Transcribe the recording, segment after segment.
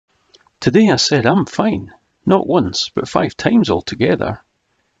Today I said I'm fine, not once, but 5 times altogether.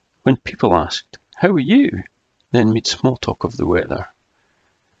 When people asked, "How are you?" then made small talk of the weather.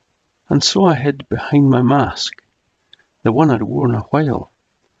 And so I hid behind my mask, the one I'd worn a while.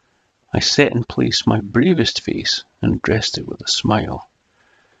 I set in place my bravest face and dressed it with a smile.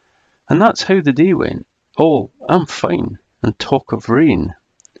 And that's how the day went, all "I'm fine" and talk of rain,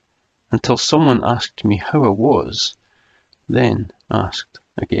 until someone asked me how I was, then asked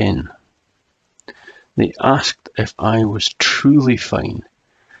again. They asked if I was truly fine,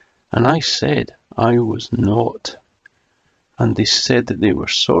 and I said I was not. And they said that they were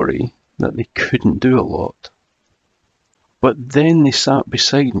sorry, that they couldn't do a lot. But then they sat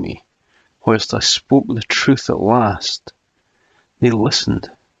beside me, whilst I spoke the truth at last. They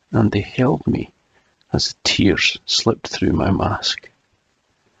listened, and they held me, as the tears slipped through my mask.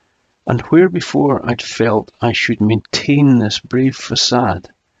 And where before I'd felt I should maintain this brave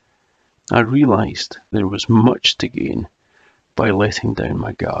facade, I realised there was much to gain by letting down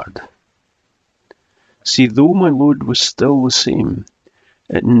my guard. See, though my load was still the same,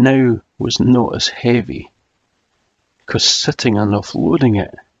 it now was not as heavy, 'cause sitting and offloading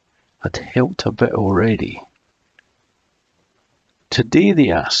it had helped a bit already. Today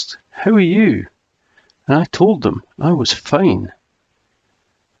they asked, "How are you?" And I told them I was fine,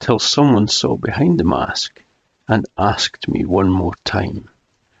 till someone saw behind the mask and asked me one more time.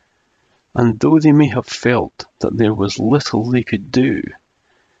 And though they may have felt that there was little they could do,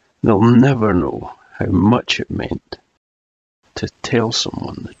 they'll never know how much it meant to tell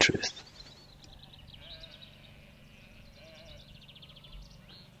someone the truth.